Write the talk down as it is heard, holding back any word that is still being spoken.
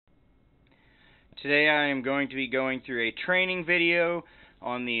Today I am going to be going through a training video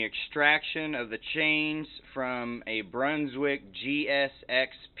on the extraction of the chains from a Brunswick GSX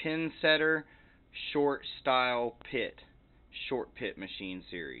pinsetter short pit machine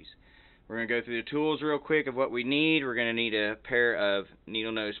series. We're going to go through the tools real quick of what we need. We're going to need a pair of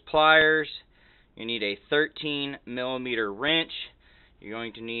needle nose pliers. You need a 13mm wrench. You're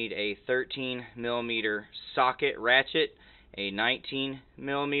going to need a 13mm socket ratchet, a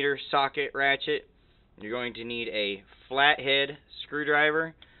 19mm socket ratchet. You're going to need a flathead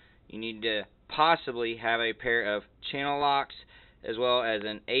screwdriver. You need to possibly have a pair of channel locks as well as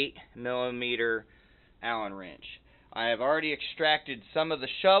an 8mm Allen wrench. I have already extracted some of the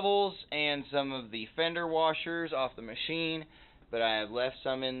shovels and some of the fender washers off the machine, but I have left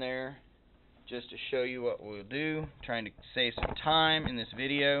some in there just to show you what we'll do. I'm trying to save some time in this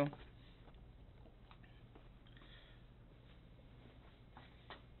video.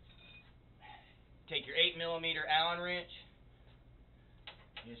 Take your 8mm Allen wrench,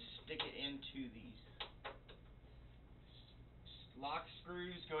 just stick it into these lock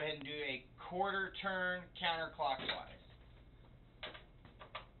screws. Go ahead and do a quarter turn counterclockwise.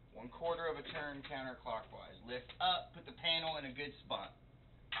 1/4 of a turn counterclockwise. Lift up, put the panel in a good spot.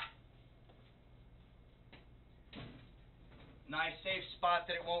 Nice safe spot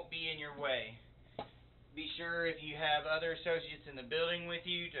that it won't be in your way. Be sure if you have other associates in the building with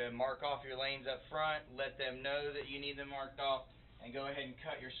you to mark off your lanes up front. Let them know that you need them marked off, and go ahead and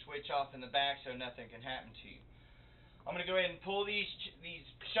cut your switch off in the back so nothing can happen to you. I'm going to go ahead and pull these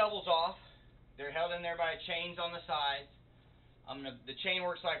shovels off. They're held in there by chains on the sides. The chain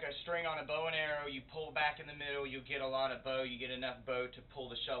works like a string on a bow and arrow. You pull back in the middle, you'll get a lot of bow. You get enough bow to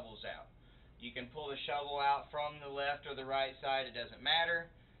pull the shovels out. You can pull the shovel out from the left or the right side. It doesn't matter.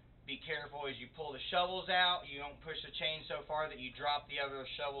 Be careful as you pull the shovels out. You don't push the chain so far that you drop the other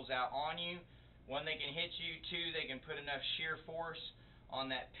shovels out on you. One, they can hit you. Two, they can put enough shear force on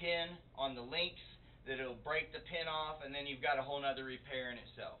that pin, on the links, that it'll break the pin off, and then you've got a whole nother repair in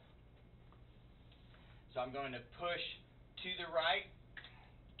itself. So I'm going to push to the right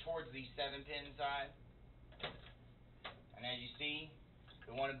towards the 7-pin side. And as you see,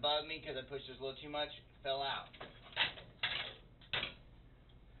 the one above me, because I pushed just a little too much, fell out.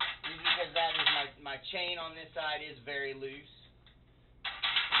 Because that is my chain on this side is very loose.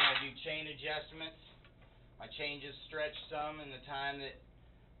 I'm going to do chain adjustments. My chains have stretched some in the time that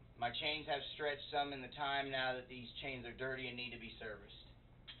my chains have stretched some in the time now that these chains are dirty and need to be serviced.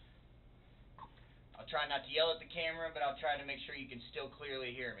 I'll try not to yell at the camera, but I'll try to make sure you can still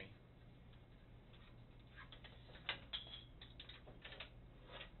clearly hear me.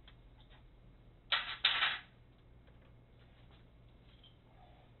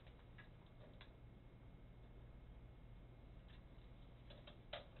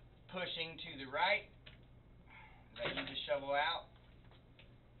 Pushing to the right as I get the shovel out.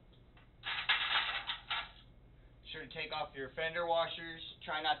 Sure to take off your fender washers.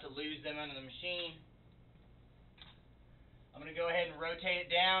 Try not to lose them under the machine. I'm going to go ahead and rotate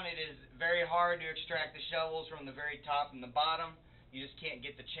it down. It is very hard to extract the shovels from the very top and the bottom. You just can't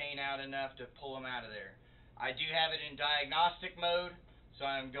get the chain out enough to pull them out of there. I do have it in diagnostic mode, so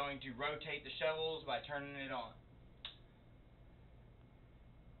I'm going to rotate the shovels by turning it on.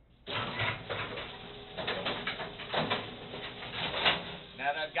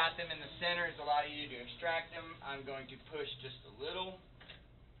 Now that I've got them in the center, it's a lot easier to extract them. I'm going to push just a little.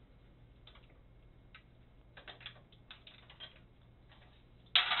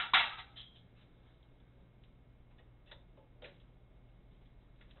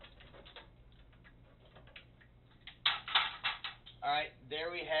 Alright,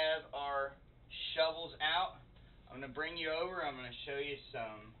 there we have our shovels out. I'm going to bring you over. I'm going to show you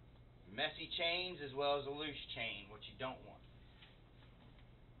some messy chains as well as a loose chain, which you don't want.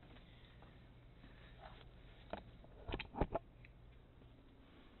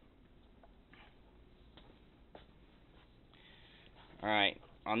 Alright,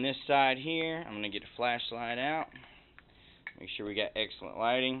 on this side here, I'm going to get a flashlight out. Make sure we got excellent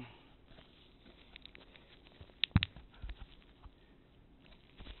lighting.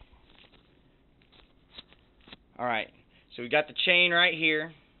 Alright, so we got the chain right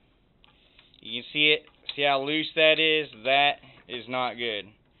here. You can see it. See how loose that is? That is not good.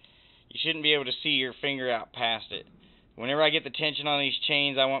 You shouldn't be able to see your finger out past it. Whenever I get the tension on these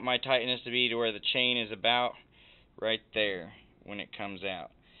chains, I want my tightness to be to where the chain is about right there when it comes out.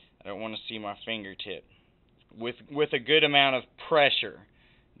 I don't want to see my fingertip. With a good amount of pressure,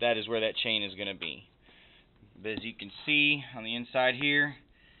 that is where that chain is going to be. But as you can see on the inside here,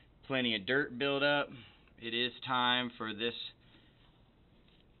 plenty of dirt buildup. It is time for this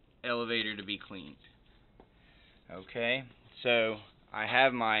elevator to be cleaned. Okay, so I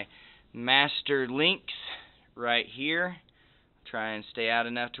have my master links right here. Try and stay out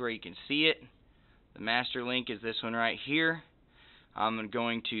enough to where you can see it. The master link is this one right here. I'm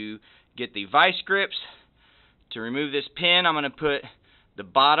going to get the vice grips. To remove this pin, I'm going to put the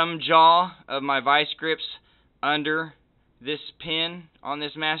bottom jaw of my vice grips under this pin on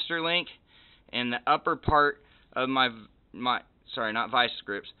this master link, and the upper part of my not vice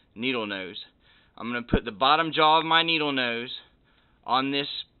grips, needle nose. I'm going to put the bottom jaw of my needle nose on this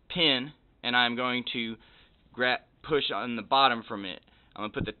pin, and I'm going to push on the bottom from it. I'm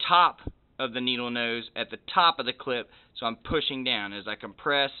going to put the top of the needle nose at the top of the clip, so I'm pushing down. As I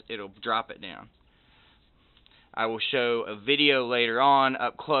compress, it'll drop it down. I will show a video later on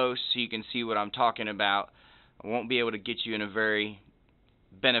up close so you can see what I'm talking about. I won't be able to get you in a very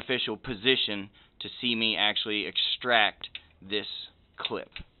beneficial position to see me actually extract this clip.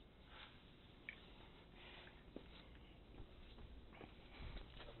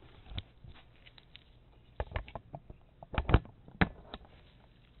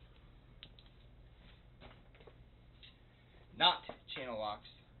 Not channel locks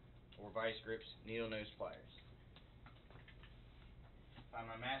or vice grips, needle nose pliers. Find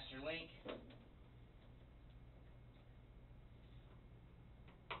my master link.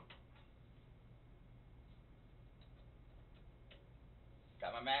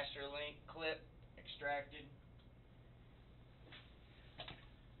 Got my master link clip extracted.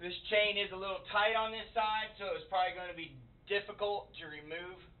 This chain is a little tight on this side, so it's probably going to be difficult to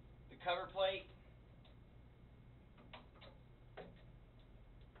remove the cover plate.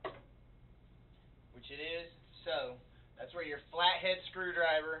 Which it is. So that's where your flathead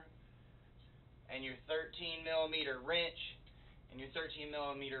screwdriver and your 13mm wrench and your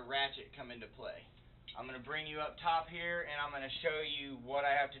 13mm ratchet come into play. I'm going to bring you up top here, and I'm going to show you what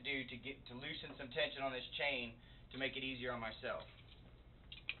I have to do to loosen some tension on this chain to make it easier on myself.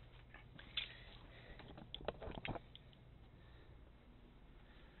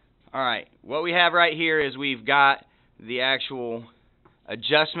 Alright, what we have right here is we've got the actual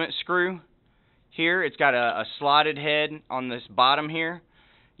adjustment screw. Here, it's got a slotted head on this bottom here.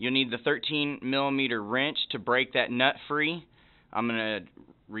 You'll need the 13mm wrench to break that nut free. I'm going to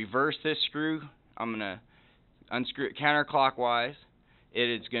reverse this screw. I'm going to unscrew it counterclockwise.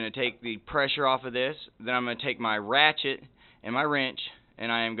 It is going to take the pressure off of this. Then I'm going to take my ratchet and my wrench,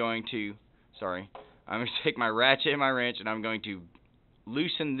 and I'm going to take my ratchet and my wrench, and I'm going to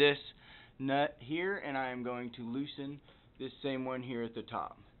loosen this nut here, and I am going to loosen this same one here at the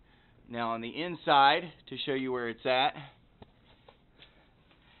top. Now on the inside, to show you where it's at,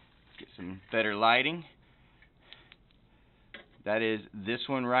 get some better lighting. That is this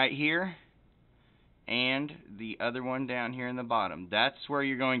one right here, and the other one down here in the bottom. That's where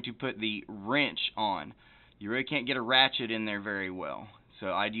you're going to put the wrench on. You really can't get a ratchet in there very well, so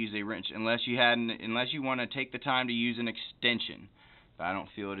I'd use a wrench unless you want to take the time to use an extension. But I don't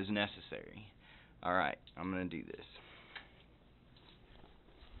feel it is necessary. All right, I'm going to do this.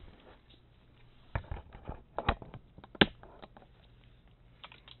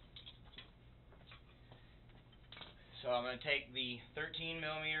 So I'm going to take the 13mm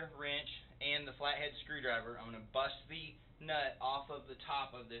wrench and the flathead screwdriver. I'm going to bust the nut off of the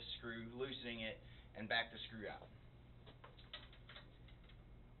top of this screw, loosening it, and back the screw out.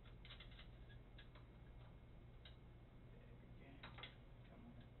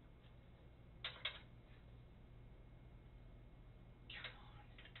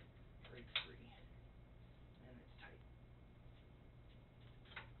 Break free. And it's tight.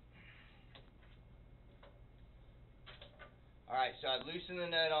 Alright, so I've loosened the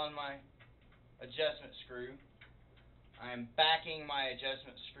nut on my adjustment screw. I am backing my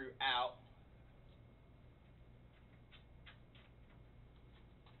adjustment screw out.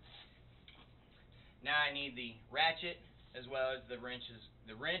 Now I need the ratchet as well as the wrenches.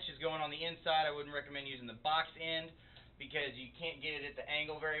 The wrench is going on the inside. I wouldn't recommend using the box end because you can't get it at the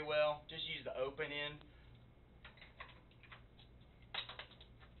angle very well. Just use the open end.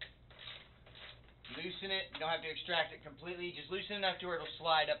 Loosen it. You don't have to extract it completely. Just loosen enough to where it'll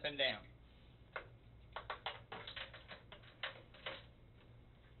slide up and down.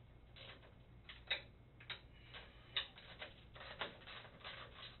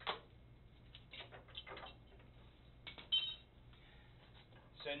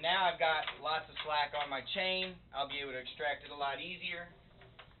 So now I've got lots of slack on my chain. I'll be able to extract it a lot easier.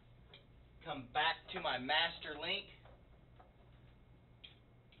 Come back to my master link.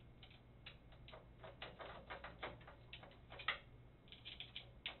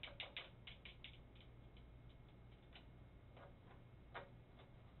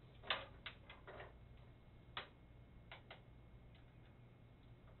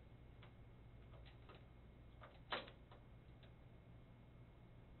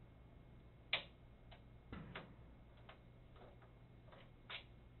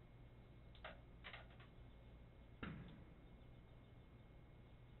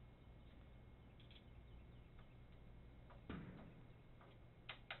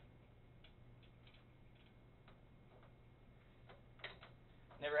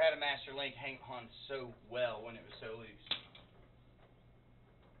 Never had a master link hang on so well when it was so loose.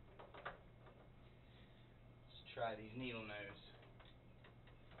 Let's try these needle nose.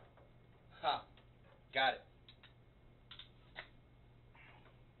 Ha! Got it.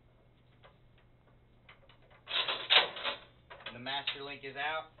 The master link is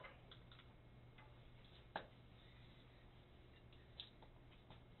out.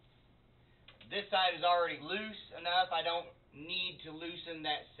 This side is already loose enough. I don't need to loosen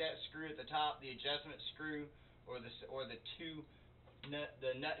that set screw at the top, the adjustment screw, or the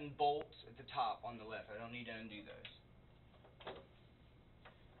nut and bolts at the top on the left. I don't need to undo those.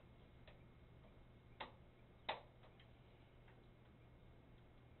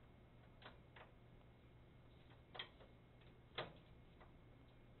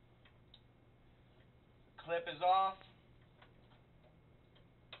 Clip is off.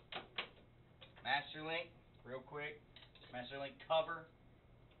 Master link, real quick. Master link cover.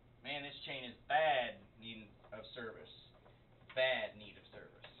 Man, this chain is bad need of service. Bad need of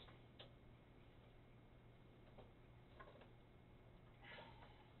service.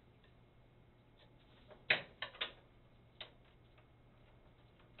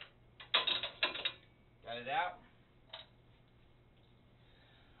 Got it out.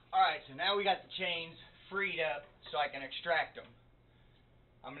 Alright, so now we got the chains freed up so I can extract them.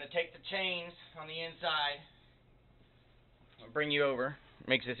 I'm going to take the chains on the inside. I'll bring you over.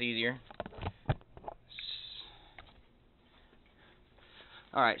 Makes this easier.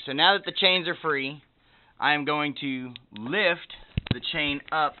 Alright, so now that the chains are free, I am going to lift the chain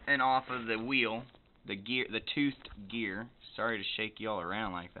up and off of the wheel, the toothed gear. Sorry to shake you all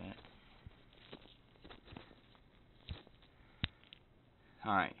around like that.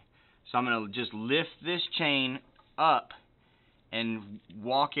 Alright, so I'm going to just lift this chain up and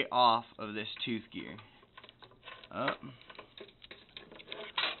walk it off of this tooth gear. Up,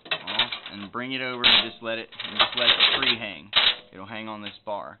 off, and bring it over and just let it free hang. It'll hang on this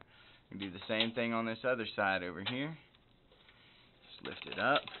bar. You can do the same thing on this other side over here. Just lift it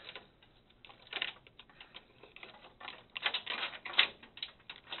up.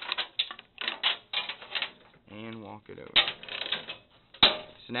 And walk it over.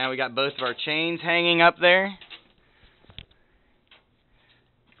 So now we got both of our chains hanging up there.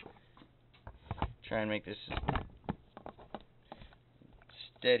 Try and make this as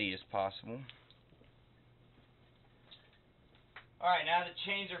steady as possible. Alright, now the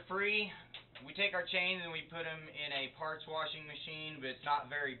chains are free. We take our chains and we put them in a parts washing machine, but it's not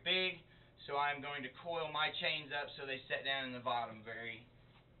very big, so I'm going to coil my chains up so they set down in the bottom very,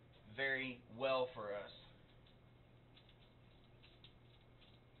 very well for us.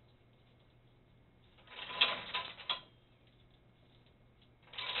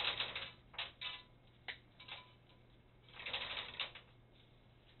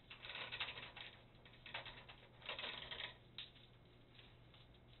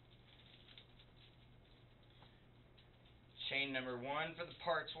 Chain number 1 for the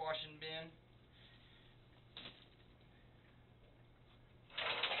parts washing bin.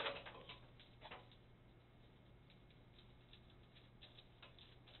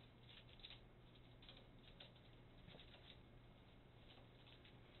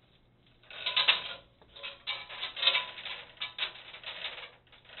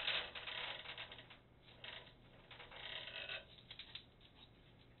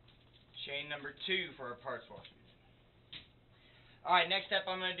 Chain number 2 for our parts washing bin. Alright, next step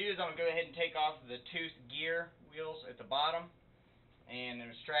I'm going to do is I'm going to go ahead and take off the tooth gear wheels at the bottom and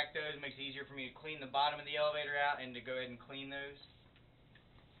extract those. It makes it easier for me to clean the bottom of the elevator out and to go ahead and clean those.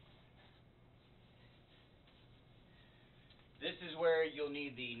 This is where you'll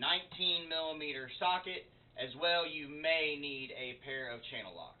need the 19mm socket. As well, you may need a pair of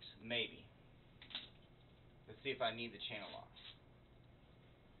channel locks. Maybe. Let's see if I need the channel locks.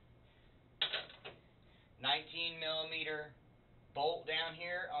 19mm bolt down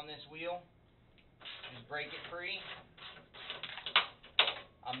here on this wheel. Just break it free.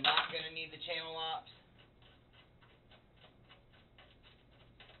 I'm not going to need the channel locks.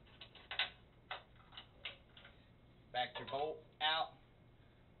 Back to bolt out.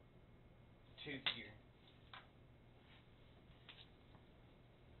 Tooth gear.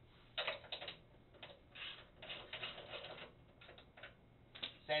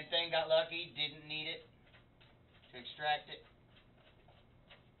 Same thing, got lucky, didn't need it to extract it.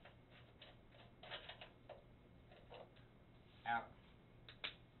 Out.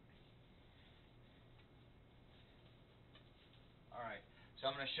 Alright, so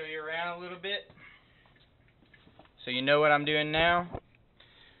I'm going to show you around a little bit so you know what I'm doing now.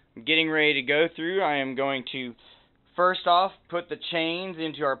 I'm getting ready to go through. I am going to First off, put the chains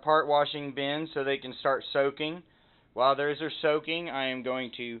into our part washing bin so they can start soaking. While those are soaking, I am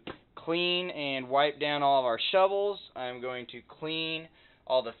going to clean and wipe down all of our shovels. I am going to clean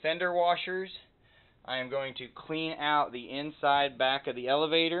all the fender washers. I am going to clean out the inside back of the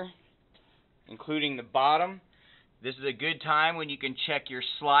elevator, including the bottom. This is a good time when you can check your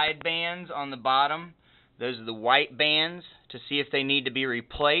slide bands on the bottom. Those are the white bands, to see if they need to be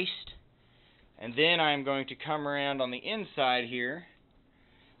replaced. And then I'm going to come around on the inside here,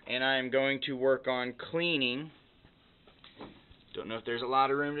 and I'm going to work on cleaning. Don't know if there's a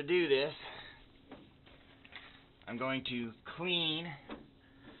lot of room to do this. I'm going to clean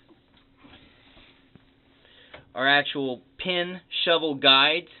our actual pin shovel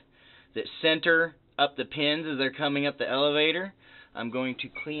guides that center up the pins as they're coming up the elevator. I'm going to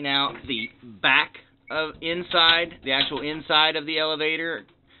clean out the back of the actual inside of the elevator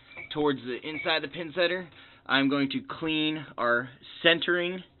towards the inside of the pin setter. I'm going to clean our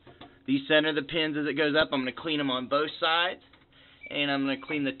centering. These center the pins as it goes up. I'm going to clean them on both sides, and I'm going to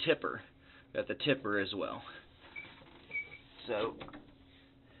clean the tipper. Got the tipper as well. So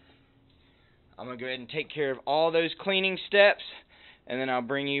I'm going to go ahead and take care of all those cleaning steps, and then I'll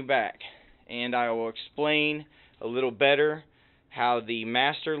bring you back, and I will explain a little better how the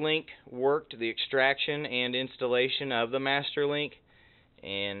master link worked, the extraction and installation of the master link,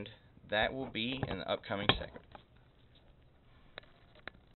 and that will be in the upcoming segment.